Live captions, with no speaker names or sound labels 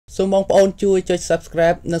សូមបងប្អូនជួយចុច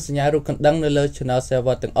Subscribe និងសញ្ញារូបកណ្ដឹងនៅលើ Channel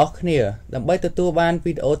Server ទាំងអស់គ្នាដើម្បីទទួលបាន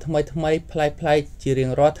វីដេអូថ្មីៗប្លែកៗជារៀង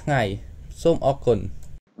រាល់ថ្ងៃសូមអរគុណ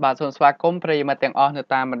បាទសូមស្វាគមន៍ប្រិយមិត្តទាំងអស់នៅ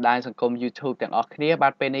តាមបណ្ដាញសង្គម YouTube ទាំងអស់គ្នាបា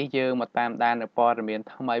ទពេលនេះយើងមកតាមដាននៅព័ត៌មាន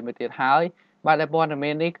ថ្មីមួយទៀតហើយបាទដែលព័ត៌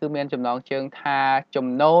មាននេះគឺមានចំណងជើងថាចំ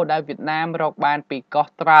ណូលដែលវៀតណាមរកបានពីកោះ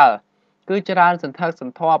ត្រាល់គឺច្រើនសន្ធឹកស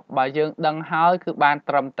ន្ធាប់បើយើងដឹងហើយគឺបាន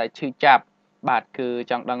ត្រឹមតែឈឺចាប់បាទគឺ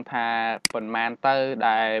ចង់ដឹងថាប៉ុន្មានទៅ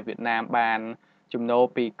ដែលវៀតណាមបានចំណូល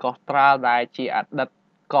ពីកោះត្រាល់ដែលជាអតីត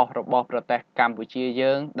កោះរបស់ប្រទេសកម្ពុជា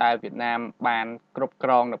យើងដែលវៀតណាមបានគ្រប់គ្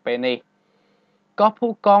រងនៅពេលនេះកោះភូ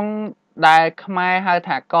កុងដែលខ្មែរហៅ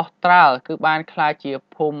ថាកោះត្រាល់គឺបានក្លាយជា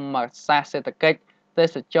ភូមិសាស្ត្រសេដ្ឋកិច្ចទេ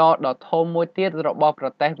សចរដ៏ធំមួយទៀតរបស់ប្រ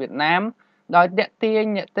ទេសវៀតណាមដោយទាក់ទាញ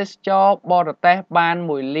អ្នកទេសចរបរទេសបាន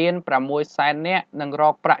1លាន6សែននាក់និងរ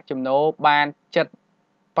កប្រាក់ចំណូលបានជិត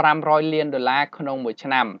$500 លានក្នុងមួយឆ្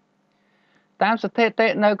នាំតាមស្ថិតិ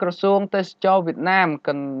នៅក្រសួងទេសចរវៀតណាម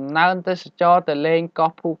កំណើនទេសចរទៅលេង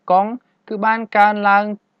កោះភូកុងគឺបានកើនឡើង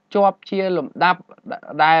ជាប់ជាលំដាប់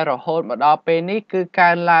ដែលរហូតមកដល់ពេលនេះគឺ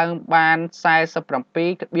កើនឡើងបាន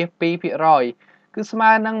47.2%គឺស្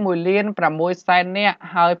មើនឹង1លាន6សែននាក់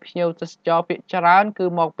ហើយភ្ញៀវទេសចរភាគច្រើនគឺ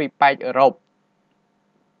មកពីប៉ែកអឺរ៉ុប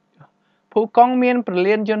ភូកុងមានព្រ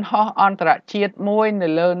លានយន្តហោះអន្តរជាតិមួយនៅ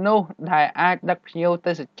លើនោះដែលអាចដឹកភ្ញៀវ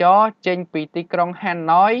ទេសចរចេញពីទីក្រុងហា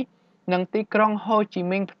ណូយនិងទីក្រុងហូជី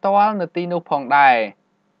មីញផ្ទាល់នៅទីនោះផងដែរ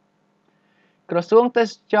ក្រសួងទេស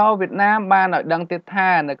ចរវៀតណាមបានឲ្យដឹងទៀតថា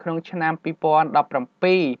នៅក្នុងឆ្នាំ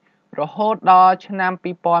2017រហូតដល់ឆ្នាំ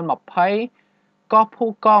2020កោះភូ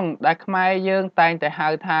កុងដែលខ្មែរយើងតែងតែហៅ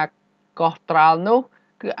ថាកោះត្រាល់នោះ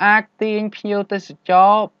គឺអាចទាញភ្ញៀវទេសច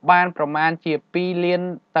របានប្រមាណជា2លាន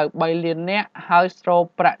ទៅ3លាននាក់ហើយស្រូប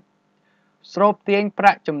ទាញប្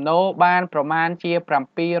រាក់ចំណូលបានប្រមាណជា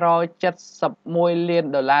$771 លា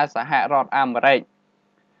នសហរដ្ឋអាមេរិក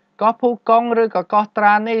កោះភូកុងឬក៏កោះត្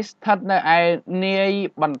រាល់នេះស្ថិតនៅឯនាយ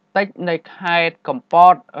បន្តិចនៃខេត្តកំព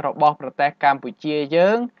តរបស់ប្រទេសកម្ពុជាយើ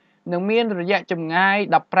ងនិងមានរយៈចម្ងាយ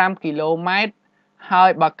15គីឡូម៉ែត្រហើយ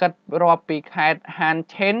បើគិតរាប់ពីខេត្តហាន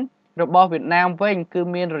ឈិនរបស់វៀតណាមវិញគឺ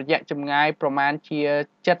មានរយៈចម្ងាយប្រមាណជា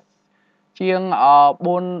ជា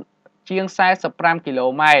ង45គីឡូ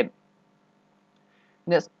ម៉ែត្រ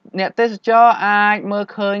អ្នកទេសចរអាចមើល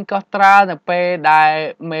ឃើញកោះត្រាល់នៅពេលដែល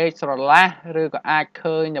មេឃស្រឡះឬក៏អាច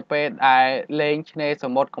ឃើញនៅពេលដែលលេងឆ្នេរស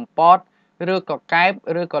មុទ្រកំពតឬក៏កែប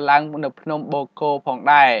ឬក៏ឡើងនៅភ្នំបូកគោផង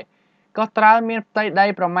ដែរកោះត្រាល់មានផ្ទៃដី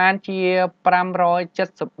ប្រមាណជា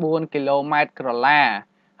574គីឡូម៉ែត្រក្រឡា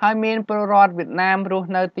ហើយមានពលរដ្ឋវៀតណាមរស់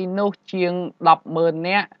នៅទីនោះជាង100000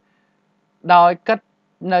នាក់ដោយគិត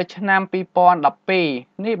នៅឆ្នាំ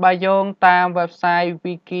2012នេះបើយោងតាម website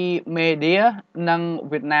Wikimedia និង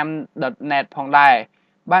Vietnam.net ផងដែរ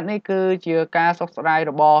បាទនេះគឺជាការសោកស្ដាយ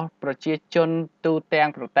របស់ប្រជាជនទូទាំង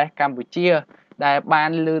ប្រទេសកម្ពុជាដែលបាន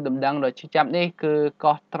ឮដំណឹងដ៏ឈឺចាប់នេះគឺ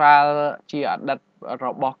កោះត្រាល់ជាអតីតរ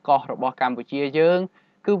បស់កោះរបស់កម្ពុជាយើង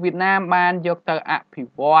គឺវៀតណាមបានយកទៅអភិ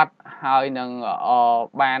វឌ្ឍហើយនឹង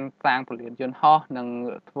បានសាងព្រលានយន្តហោះនិង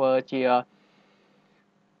ធ្វើជា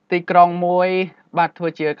ទីក្រុងមួយបាទធ្វើ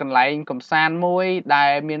ជាកន្លែងកំសាន្តមួយដែ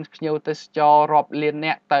លមានភ្ញៀវទេសចររាប់លាន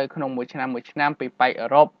នាក់ទៅក្នុងមួយឆ្នាំពីប៉ែកអឺ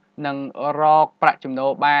រ៉ុបនិងរកប្រាក់ចំណូ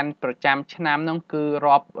លបានប្រចាំឆ្នាំនោះគឺ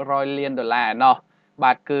រាប់$100 លានឯណោះ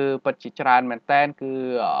បាទគឺពិតជាច្រើនមែនតើគឺ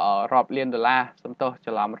រាប់លានដុល្លារសំទោស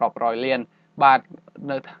ច្រឡំរាប់100លានបាទ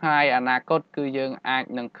នៅថ្ងៃអនាគតគឺយើងអាច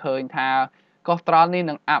នឹងឃើញថាកោះត្រាល់នេះ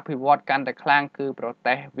នឹងអភិវឌ្ឍកាន់តែខ្លាំងគឺប្រ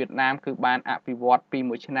ទេសវៀតណាមគឺបានអភិវឌ្ឍពី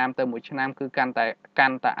មួយឆ្នាំទៅមួយឆ្នាំគឺកាន់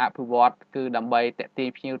តែអភិវឌ្ឍគឺដើម្បីទាក់ទាញ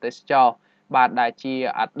ភ្ញៀវទេសចរបាទដែលជា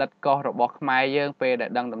អតីតកោះរបស់ខ្មែរយើងពេលដែ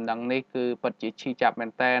លដឹងដំណឹងនេះគឺពិតជាឈឺចាប់មែ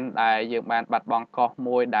នទែនដែលយើងបានបាត់បង់កោះ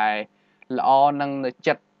មួយដែលល្អនឹងនៅ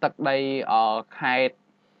ចិត្តទឹកដីខេត្ត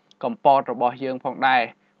កំពតរបស់យើងផងដែរ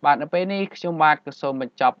បាទនៅពេលនេះខ្ញុំបាទក៏សូមប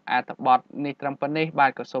ញ្ចប់អត្ថបទនេះត្រឹមប៉ុណ្នេះបា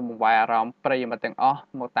ទក៏សូមបង្វែរអារម្មណ៍ប្រិយមិត្តទាំងអស់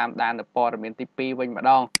មកតាមដាននៅព័ត៌មានទី2វិញម្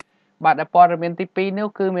ដងបាទដែលព័ត៌មានទី2នោះ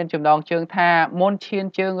គឺមានចំណងជើងថាមុនឈាន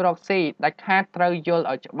ជើងរកស៊ីដាច់ខាតត្រូវយល់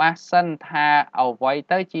ឲ្យច្បាស់សិនថាអ្វី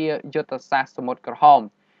ទៅជាយុទ្ធសាស្ត្រសមុទ្រក្រហម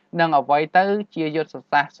និងអ្វីទៅជាយុទ្ធ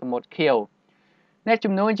សាស្ត្រសមុទ្រខៀវអ្នក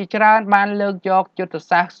ជំនួញជាច្រើនបានលើកយកយុទ្ធ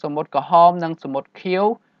សាស្ត្រសមុទ្រក្រហមនិងសមុទ្រខៀវ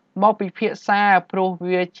មកពិភាក្សាព្រោះ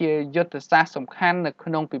វាជាយុទ្ធសាស្ត្រសំខាន់នៅក្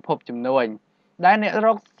នុងពិភពជំនួញដែលអ្នករ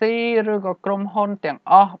កស៊ីឬក៏ក្រុមហ៊ុនទាំង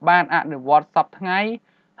អស់បានអនុវត្តសពថ្ងៃ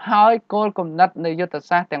ហើយគោលគំនិតនៃយុទ្ធ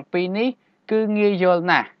សាស្ត្រទាំងពីរនេះគឺងាយយល់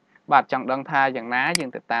ណាស់បាទចង់ដឹងថាយ៉ាងណាយើង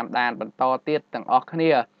ទៅតាមដានបន្តទៀតទាំងអស់គ្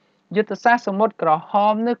នាយុទ្ធសាស្ត្រសមុទ្រក្រហ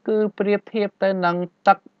មនេះគឺប្រៀបធៀបទៅនឹង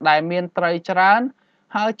ទឹកដែលមានត្រីច្រើន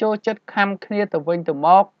ហើយចូលចិត្តខំគ្នាទៅវិញទៅម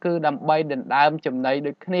កគឺដើម្បីដណ្ដើមចំណី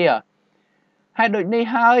ដូចគ្នាហ ហើយដូចនេះ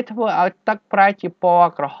ហើយធ្វើឲ្យទឹកប្រែជាពណ៌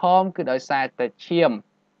ក្រហមគឺដោយសារតែឈាម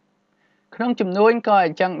ក្នុងចំនួនក៏អ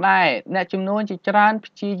ញ្ចឹងដែរអ្នកចំនួនជាច្រើន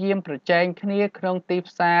ព្យាយាមប្រជែងគ្នាក្នុងទី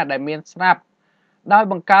ផ្សារដែលមានស្រាប់ដោយ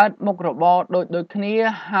បង្កើតមុខរបរដូចគ្នា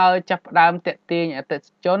ហើយចាប់ផ្ដើមទាក់ទាញអតិ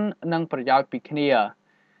ថិជននិងប្រយោជន៍ពីគ្នា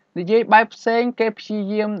និយាយបែបផ្សេងគេព្យា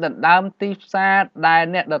យាមដណ្ដើមទីផ្សារដែល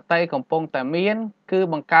អ្នកដទៃកំពុងតែមានគឺ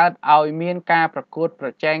បង្កើតឲ្យមានការប្រកួតប្រ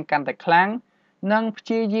ជែងកាន់តែខ្លាំងនិងព្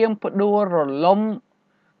យាយាមផ្ដួលរលំ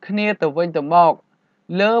គ្នាទៅវិញទៅមក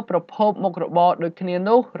លើប្រភពមុខរបរដូចគ្នា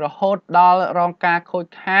នោះរហូតដល់រងការខូច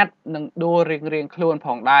ខាតនិងដួលរៀងៗខ្លួនផ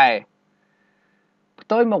ងដែរផ្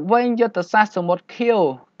ទុយមកវិញយុទ្ធសាស្ត្រសមុទ្រខៀវ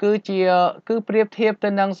គឺប្រៀបធៀបទៅ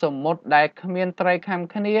នឹងសមុទ្រដែលគ្មានត្រីខាំ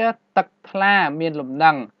គ្នាទឹកថ្លាមានលំ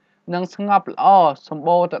នឹងនិងស្ងប់ល្អសម្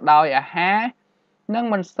បូរទៅដោយអាហារនិង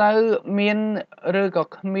មិនសូវមានឬក៏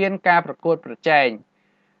គ្មានការប្រកួតប្រជែង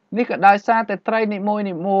នេះក៏ដោយសារតែត្រីនី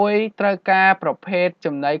មួយៗត្រូវការប្រភេទ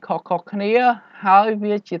ចំណីខុសៗគ្នាហើយ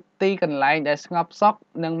វាជាទីកន្លែងដែលស្ងប់សុខ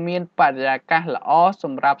និងមានបរិយាកាសល្អស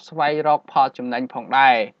ម្រាប់ស្វែងរកផលចំណេញផង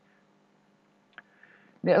ដែរ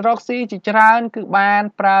អ្នករកស៊ីជាច្រើនគឺបាន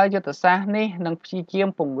ប្រើយុទ្ធសាស្ត្រនេះនិងព្យាយាម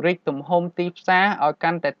ពង្រីកទំហំទីផ្សារឲ្យកា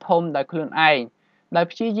ន់តែធំដោយខ្លួនឯងដោយ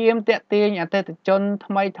ព្យាយាមទាក់ទាញអតិថិជន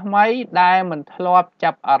ថ្មីដែលមិនធ្លាប់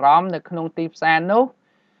ចាប់អារម្មណ៍នៅក្នុងទីផ្សារនោះ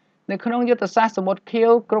នៅក្នុងយុទ្ធសាស្ត្រសមុទ្រខៀ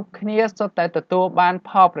វគ្រប់គ្នាសុទ្ធតែទទួលបានផ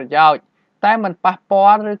លប្រយោជន៍តែមិនប៉ះពា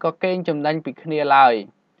ល់ឬក៏កេងចំណេញពីគ្នាឡើយ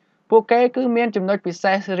ពួកគេគឺមានចំណុចពិ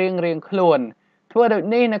សេសរៀងៗខ្លួនធ្វើដូច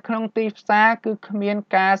នេះនៅក្នុងទីផ្សារគឺគ្មាន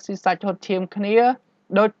ការស៊ីសាច់ហុតឈាមគ្នា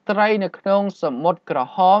ដូចត្រីនៅក្នុងសមុទ្រក្រ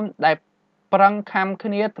ហមដែលប្រឹងខាំគ្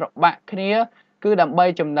នាត្របាក់គ្នាគឺដើម្បី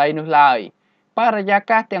ចំណីនោះឡើយបរិយា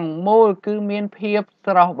កាសទាំងមូលគឺមានភាព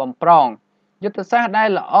ស្រស់បំព្រងយុទ្ធសាស្ត្រដែល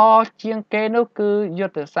ល្អជាងគេនោះគឺយុ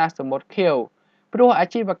ទ្ធសាស្ត្រសមុទ្រខៀវព្រោះអា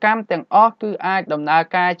ជីវកម្មទាំងអស់គឺអាចដំណើរ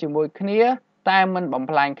ការជាមួយគ្នាតែមិនបំ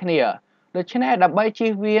ផ្លាញគ្នាដូច្នេះដើម្បីជៀ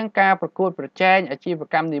សវាងការប្រកួតប្រជែងអាជីវ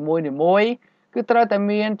កម្មនីមួយៗគឺត្រូវតែ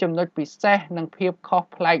មានចំណុចពិសេសនិងភាពខុស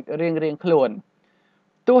ប្លែករៀងៗខ្លួន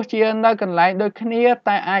ទោះជានៅកន្លែងដូចគ្នា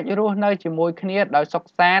តែអាចរស់នៅជាមួយគ្នាដោយសុខ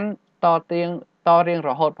សាន្តតរៀងរ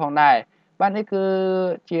ហូតផងដែរបាទនេះគឺ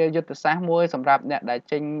ជាយុទ្ធសាស្ត្រមួយសម្រាប់អ្នកដែល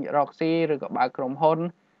ចេញរកស៊ីឬក៏បើកក្រុមហ៊ុន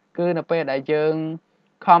គឺនៅពេលដែលយើង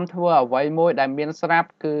ខំធ្វើអ្វីមួយដែលមានស្រាប់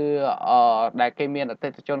គឺដែលគេមានអតិ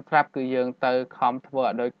ថិជនស្រាប់គឺយើងទៅខំធ្វើឲ្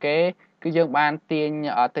យដូចគេគឺយើងបានទាញ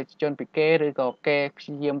អតិថិជនពីគេឬក៏គេព្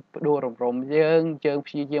យាយាមផ្ដួលរំលំយើង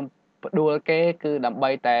ព្យាយាមផ្ដួលគេគឺដើម្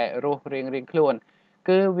បីតែរស់រៀងៗខ្លួន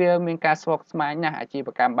គឺវាមានការស្មុគស្មាញណាស់អាជីវ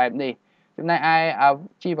កម្មបែបនេះចំណែកឯអា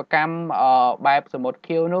ជីវកម្មបែបសមុទ្រ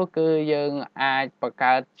ខៀវនោះគឺយើងអាចបង្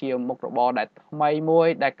កើតជាមុខរបរដែលថ្មីមួយ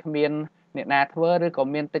ដែលគ្មានអ្នកណាធ្វើឬក៏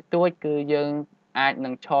មានតិចតួចគឺយើងអាចនឹ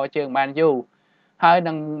ងឈរជើងបានយូរហើយ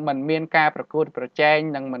នឹងមិនមានការប្រកួតប្រជែង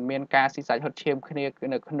និងមិនមានការស៊ីសាច់ហុតឈាមគ្នា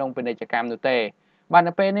នៅក្នុងពាណិជ្ជកម្មនោះទេបាទ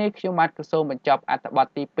នៅពេលនេះខ្ញុំបាទក៏សូមបញ្ចប់អត្ថបទ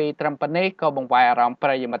ទី2ត្រឹមប៉ុណ្ណេះក៏បង្វែរអារម្មណ៍ប្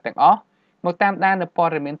រិយមិត្តទាំងអស់មកតាមដាននៅព័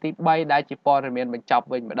ត៌មានទី3ដែលជាព័ត៌មានបញ្ចប់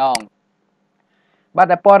វិញម្ដងបាទ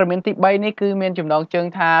តែព័ត៌មានទី3នេះគឺមានចំណងជើង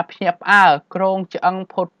ថាភ្ញាក់ផ្អើលគ្រោងឆ្អឹង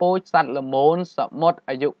ផុតពូជសត្វល្មូនសមុទ្រ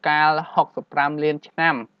អាយុកាល65លានឆ្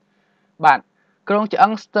នាំបាទគ្រោងឆ្អឹ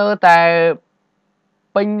ងស្ទើរតែ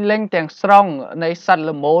ពេញលេញទាំងស្រុងនៃសត្វ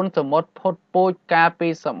ល្មូនសមុទ្រផុតពូជកាលពី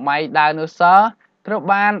សម័យដាយណូស័រត្រូវ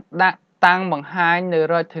បានដាក់តាំងបង្ហាញនៅ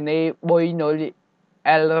រដ្ឋធានី Buenos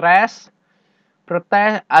Aires ប្រទេស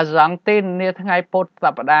អាហ្សង់ទីននាថ្ងៃពុធស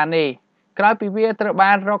ប្តាហ៍នេះក្រោយពីវាត្រូវ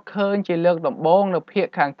បានរកឃើញជាលើកដំបូងនៅភាគ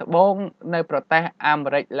ខាងត្បូងនៃប្រទេសអាមេ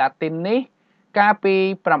រិកឡាទីននេះកាលពី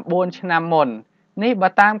9ឆ្នាំមុននេះបើ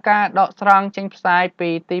តាមការដកស្រង់ចេញផ្សាយពី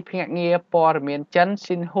ទីភ្នាក់ងារព័ត៌មានចិន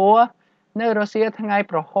ស៊ីនហួរនៅរុស្ស៊ីថ្ងៃ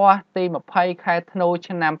ប្រហ័សទី20ខែធ្នូ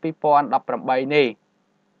ឆ្នាំ2018នេះ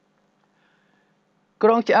គ្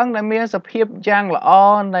រោងឆ្អឹងដែលមានសភាពយ៉ាងល្អ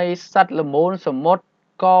នៃសត្វល្មូនសមុទ្រ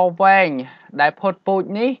កវែងដែលផុតពូជ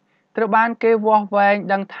នេះត្រូវបានគេវាស់វែង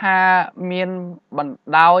ដឹងថាមានបណ្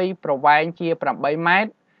ដោយប្រវែងជា8ម៉ែត្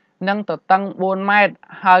រនិងទទឹង4ម៉ែត្រ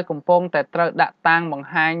ហើយកំពុងតែត្រូវដាក់តាំងបង្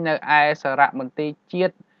ហាញនៅឯសារមន្ទីរជា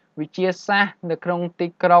តិវិទ្យាសាស្ត្រនៅក្នុងទី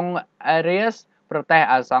ក្រុង Arias ប្រទេស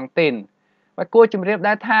អាហ្សង់ទីនហើយគួរជម្រាប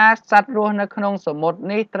ដែរថាសត្វរស់នៅក្នុងសមុទ្រ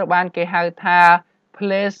នេះត្រូវបានគេហៅថា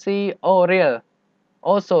Plesiosaurial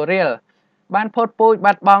បានផុតពូជ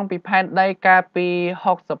បាត់បង់ពីផែនដីកាលពី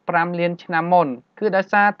65លានឆ្នាំមុនគឺដោយ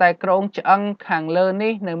សារតែគ្រោងឆ្អឹងខាងលើ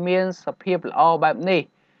នេះនៅមានសភាពល្អបែបនេះ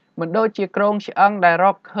មិនដូចជាគ្រោងឆ្អឹងដែលរ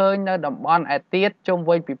កឃើញនៅតំបន់ឯទៀតជុំ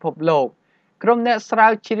វិញពិភពលោកក្រុមអ្នកស្រា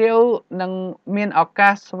វជ្រាវនឹងមានឱកា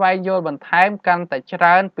សស្វែងយល់បន្ថែមកាន់តែច្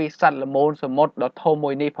រើនពីសត្វល្មូនសមុទ្រដ៏ធំមួ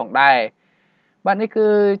យនេះផងដែរបាទនេះគឺ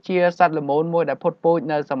ជាសត្វល្មូនមួយដែលផុតពូជ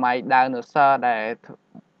នៅសម័យដាយណូស័រដែល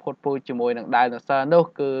ផុតពូជជាមួយនឹងដាវនសើនោះ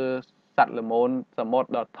គឺសត្វល្មូនសមុទ្រ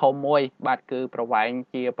ដ៏ធំមួយបាទគឺប្រវែង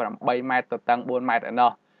ជា8ម៉ែត្រទទឹង4ម៉ែត្រឯ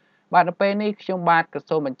ណោះបាទនៅពេលនេះខ្ញុំបាទក៏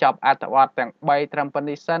សូមបញ្ចប់អត្ថបទទាំង3ត្រឹមប៉ុណ្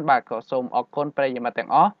នេះសិនបាទក៏សូមអរគុណប្រិយមិត្តទាំង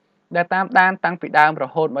អស់ដែលតាមដានតាំងពីដើមរ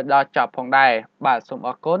ហូតមកដល់ចប់ផងដែរបាទសូមអ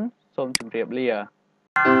រគុណសូមជម្រាប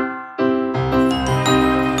លា